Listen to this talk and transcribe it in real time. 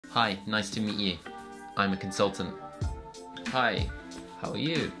Hi, nice to meet you. I'm a consultant. Hi, how are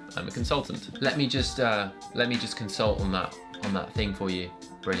you? I'm a consultant. Let me just consult on that thing for you.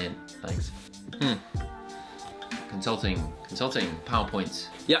 Brilliant, thanks. Consulting, PowerPoint.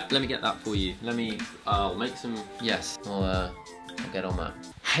 Yeah, let me get that for you. I'll make some, yes, I'll get on that.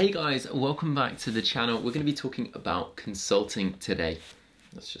 Hey guys, welcome back to the channel. We're gonna be talking about consulting today.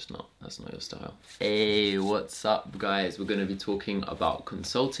 That's not your style. Hey, what's up guys? We're gonna be talking about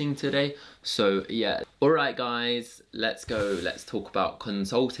consulting today. So yeah, all right guys, let's go. Let's talk about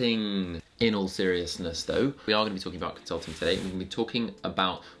consulting. In all seriousness though, we are gonna be talking about consulting today. We're gonna be talking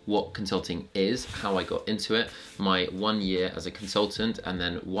about what consulting is, how I got into it, my 1 year as a consultant, and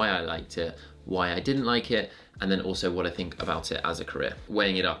then why I liked it, why I didn't like it, and then also what I think about it as a career,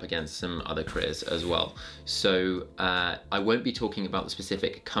 weighing it up against some other careers as well. So I won't be talking about the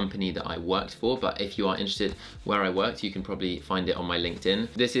specific company that I worked for, but if you are interested where I worked, you can probably find it on my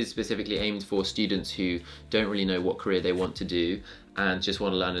LinkedIn. This is specifically aimed for students who don't really know what career they want to do and just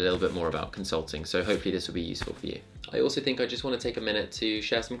want to learn a little bit more about consulting. So hopefully this will be useful for you. I also think I just want to take a minute to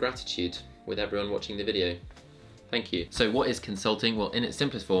share some gratitude with everyone watching the video. Thank you. So what is consulting? Well, in its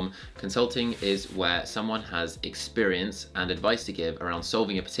simplest form, consulting is where someone has experience and advice to give around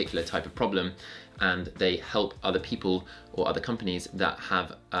solving a particular type of problem, and they help other people or other companies that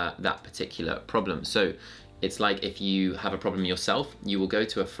have that particular problem. So it's like if you have a problem yourself, you will go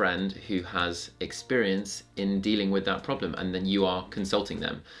to a friend who has experience in dealing with that problem, and then you are consulting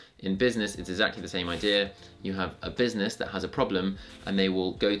them. In business, it's exactly the same idea. You have a business that has a problem and they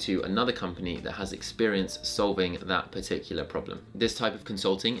will go to another company that has experience solving that particular problem. This type of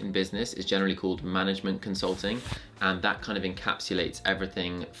consulting in business is generally called management consulting, and that kind of encapsulates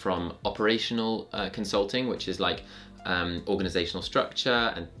everything from operational consulting, which is like organizational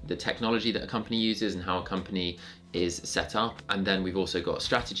structure and the technology that a company uses and how a company is set up. And then we've also got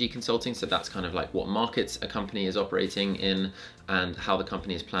strategy consulting, so that's kind of like what markets a company is operating in and how the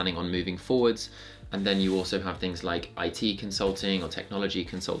company is planning on moving forwards. And then you also have things like IT consulting or technology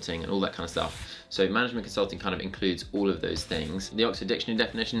consulting and all that kind of stuff. So management consulting kind of includes all of those things. The Oxford Dictionary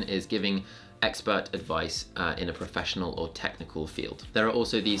definition is giving expert advice in a professional or technical field. There are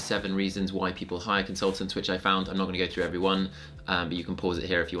also these 7 reasons why people hire consultants, which I found. I'm not going to go through every one, but you can pause it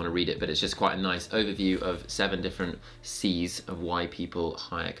here if you want to read it, but it's just quite a nice overview of 7 different C's of why people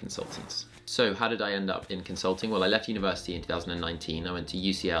hire consultants. So how did I end up in consulting? Well, I left university in 2019. I went to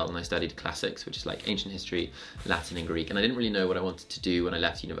UCL and I studied classics, which is like ancient history, Latin and Greek, and I didn't really know what I wanted to do when I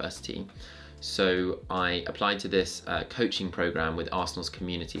left university. So I applied to this coaching program with Arsenal's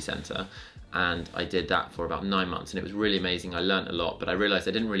Community Centre, and I did that for about 9 months, and it was really amazing. I learned a lot, but I realized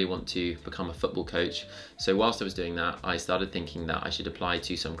I didn't really want to become a football coach. So whilst I was doing that, I started thinking that I should apply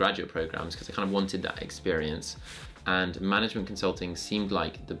to some graduate programs because I kind of wanted that experience. And management consulting seemed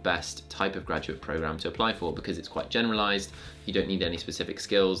like the best type of graduate program to apply for because it's quite generalized, you don't need any specific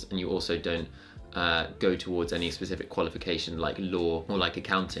skills, and you also don't go towards any specific qualification like law or like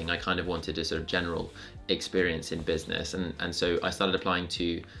accounting. I kind of wanted a sort of general experience in business, and so I started applying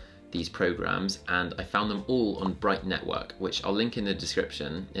to these programs, and I found them all on Bright Network, which I'll link in the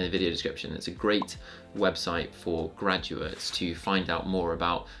description, in the video description. It's a great website for graduates to find out more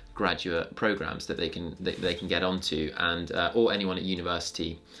about graduate programs that they can get onto, and or anyone at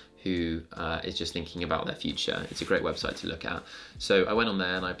university who is just thinking about their future. It's a great website to look at. So I went on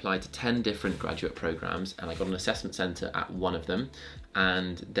there and I applied to 10 different graduate programs, and I got an assessment centre at one of them,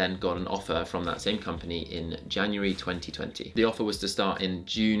 and then got an offer from that same company in January 2020. The offer was to start in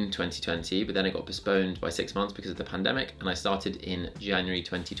June 2020, but then it got postponed by 6 months because of the pandemic, and I started in January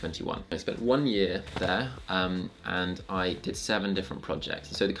 2021. I spent 1 year there, and I did 7 different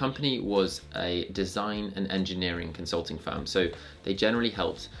projects. So the company was a design and engineering consulting firm. So they generally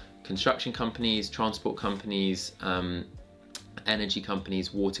helped construction companies, transport companies, energy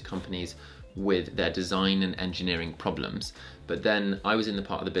companies, water companies with their design and engineering problems. But then I was in the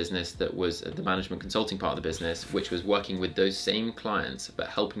part of the business that was the management consulting part of the business, which was working with those same clients but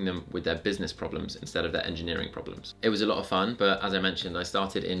helping them with their business problems instead of their engineering problems. It was a lot of fun, but as I mentioned, I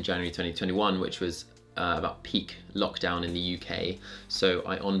started in January 2021, which was about peak lockdown in the UK. So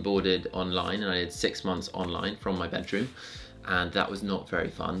I onboarded online, and I did 6 months online from my bedroom, and that was not very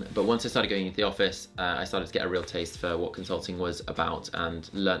fun. But once I started going into the office, I started to get a real taste for what consulting was about and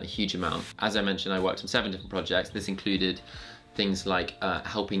learned a huge amount. As I mentioned, I worked on 7 different projects. This included things like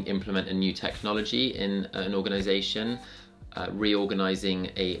helping implement a new technology in an organization, reorganizing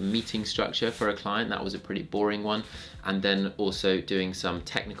a meeting structure for a client. That was a pretty boring one. And then also doing some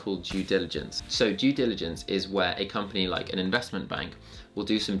technical due diligence. So due diligence is where a company like an investment bank will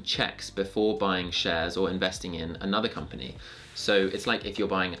do some checks before buying shares or investing in another company. So it's like if you're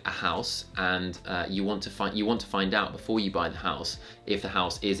buying a house and you want to find out before you buy the house if the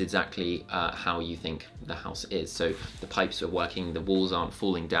house is exactly how you think the house is. So the pipes are working, the walls aren't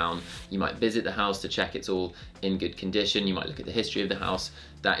falling down. You might visit the house to check it's all in good condition. You might look at the history of the house.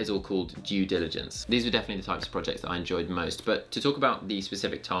 That is all called due diligence. These were definitely the types of projects that I enjoyed most. But to talk about the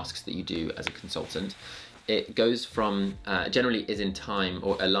specific tasks that you do as a consultant, it goes from, generally is in time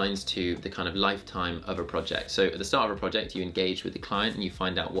or aligns to the kind of lifetime of a project. So at the start of a project, you engage with the client and you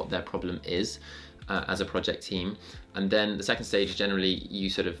find out what their problem is as a project team. And then the second stage is generally you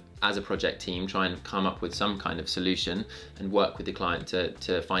sort of, as a project team, try and come up with some kind of solution and work with the client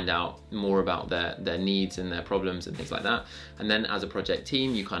to find out more about their needs and their problems and things like that. And then as a project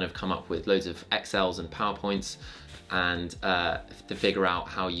team, you kind of come up with loads of Excels and PowerPoints and to figure out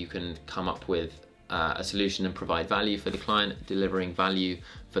how you can come up with a solution and provide value for the client. Delivering value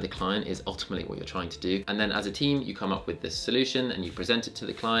for the client is ultimately what you're trying to do. And then as a team, you come up with this solution and you present it to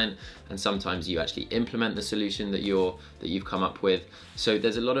the client, and sometimes you actually implement the solution that you've come up with. So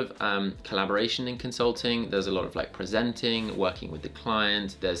there's a lot of collaboration in consulting. There's a lot of like presenting, working with the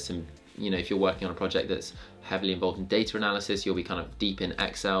client. There's some, if you're working on a project that's heavily involved in data analysis, you'll be kind of deep in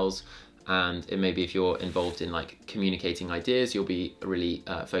Excels. And it may be if you're involved in like communicating ideas, you'll be really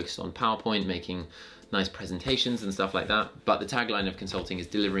focused on PowerPoint, making nice presentations and stuff like that. But the tagline of consulting is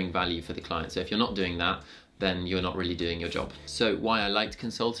delivering value for the client. So if you're not doing that, then you're not really doing your job. So why I liked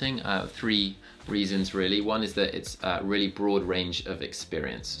consulting, 3 reasons really. One is that it's a really broad range of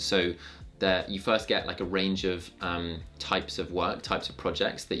experience. So that you first get like a range of types of work, types of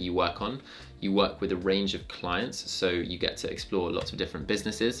projects that you work on. You work with a range of clients, so you get to explore lots of different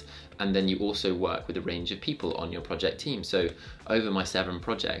businesses, and then you also work with a range of people on your project team. So over my 7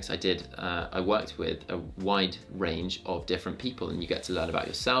 projects, I worked with a wide range of different people, and you get to learn about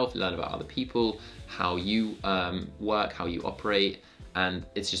yourself, learn about other people, how you work, how you operate, and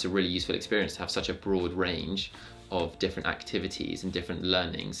it's just a really useful experience to have such a broad range of different activities and different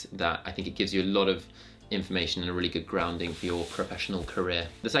learnings that I think it gives you a lot of information and a really good grounding for your professional career.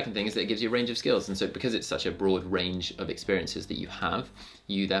 The second thing is that it gives you a range of skills, and so because it's such a broad range of experiences that you have,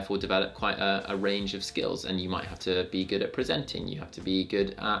 you therefore develop quite a range of skills, and you might have to be good at presenting, you have to be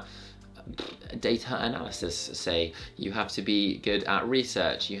good at data analysis, say, you have to be good at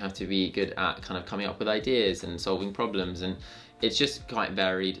research, you have to be good at kind of coming up with ideas and solving problems, and it's just quite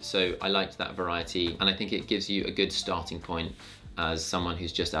varied. So I liked that variety, and I think it gives you a good starting point as someone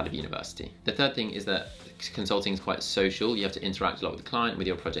who's just out of university. The third thing is that consulting is quite social. You have to interact a lot with the client, with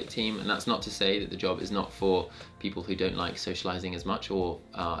your project team, and that's not to say that the job is not for people who don't like socializing as much or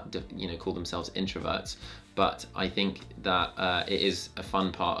call themselves introverts, but I think that it is a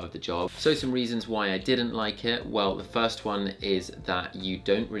fun part of the job. So some reasons why I didn't like it. Well, the first one is that you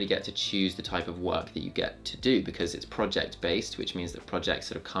don't really get to choose the type of work that you get to do because it's project based, which means that projects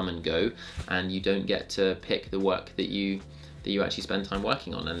sort of come and go, and you don't get to pick the work that you actually spend time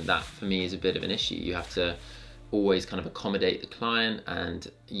working on, and that for me is a bit of an issue. You have to always kind of accommodate the client, and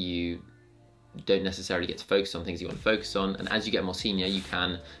you don't necessarily get to focus on things you want to focus on, and as you get more senior you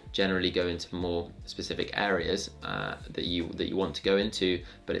can generally go into more specific areas that you want to go into,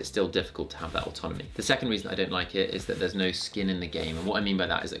 but it's still difficult to have that autonomy. The second reason I don't like it is that there's no skin in the game, and what I mean by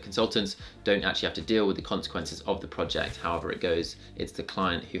that is that consultants don't actually have to deal with the consequences of the project, however it goes. It's the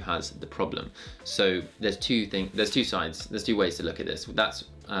client who has the problem. So there's two sides, there's 2 ways to look at this. That's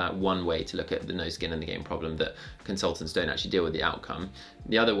one way to look at the no skin in the game problem, that consultants don't actually deal with the outcome.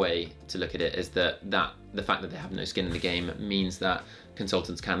 The other way to look at it is that the fact that they have no skin in the game means that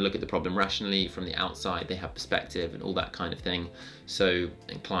consultants can look at the problem rationally from the outside, they have perspective and all that kind of thing. So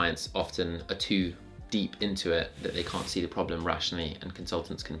clients often are too deep into it that they can't see the problem rationally, and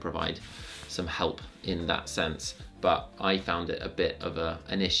consultants can provide some help in that sense. But I found it a bit of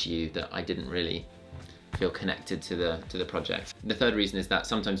an issue that I didn't really feel connected to the project. The third reason is that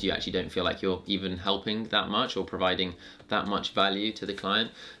sometimes you actually don't feel like you're even helping that much or providing that much value to the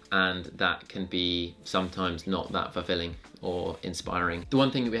client, and that can be sometimes not that fulfilling or inspiring. The one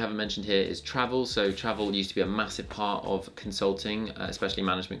thing that we haven't mentioned here is travel. So travel used to be a massive part of consulting, especially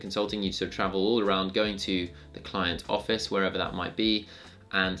management consulting. You'd sort of travel all around, going to the client office, wherever that might be.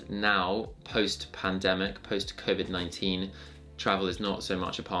 And now, post-pandemic, post-COVID-19, travel is not so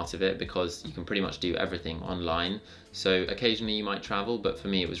much a part of it because you can pretty much do everything online. So occasionally you might travel, but for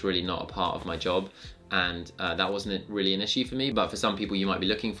me it was really not a part of my job, and that wasn't really an issue for me. But for some people you might be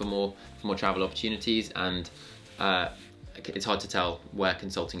looking for more travel opportunities, and it's hard to tell where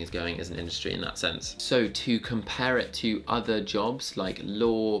consulting is going as an industry in that sense. So to compare it to other jobs like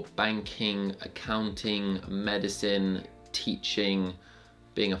law, banking, accounting, medicine, teaching,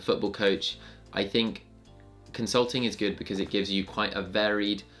 being a football coach, I think consulting is good because it gives you quite a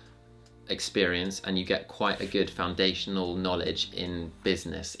varied experience and you get quite a good foundational knowledge in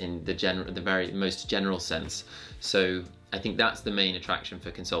business in the very most general sense. So I think that's the main attraction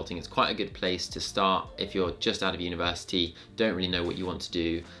for consulting. It's quite a good place to start if you're just out of university, don't really know what you want to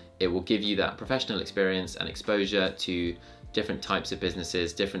do. It will give you that professional experience and exposure to different types of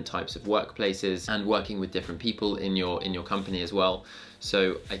businesses, different types of workplaces, and working with different people in your company as well.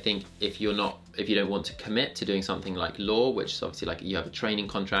 So I think if you don't want to commit to doing something like law, which is obviously like you have a training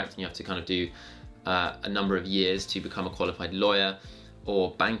contract and you have to kind of do a number of years to become a qualified lawyer,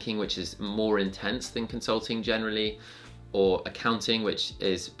 or banking, which is more intense than consulting generally, or accounting, which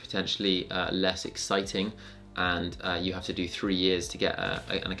is potentially less exciting, and you have to do 3 years to get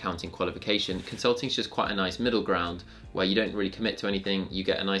an accounting qualification. Consulting is just quite a nice middle ground where you don't really commit to anything, you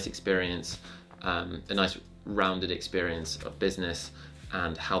get a nice experience, a nice rounded experience of business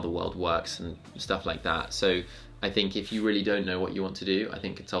and how the world works and stuff like that. So I think if you really don't know what you want to do, I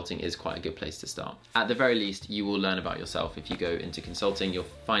think consulting is quite a good place to start. At the very least, you will learn about yourself if you go into consulting. You'll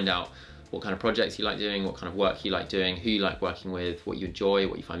find out what kind of projects you like doing, what kind of work you like doing, who you like working with, what you enjoy,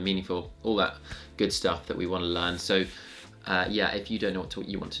 what you find meaningful, all that good stuff that we want to learn. So yeah, if you don't know what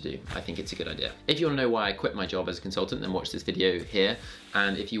you want to do, I think it's a good idea. If you want to know why I quit my job as a consultant, then watch this video here.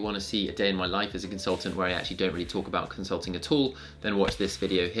 And if you want to see a day in my life as a consultant where I actually don't really talk about consulting at all, then watch this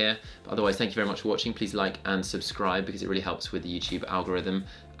video here. But otherwise, thank you very much for watching. Please like and subscribe because it really helps with the YouTube algorithm.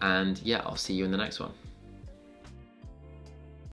 And yeah, I'll see you in the next one.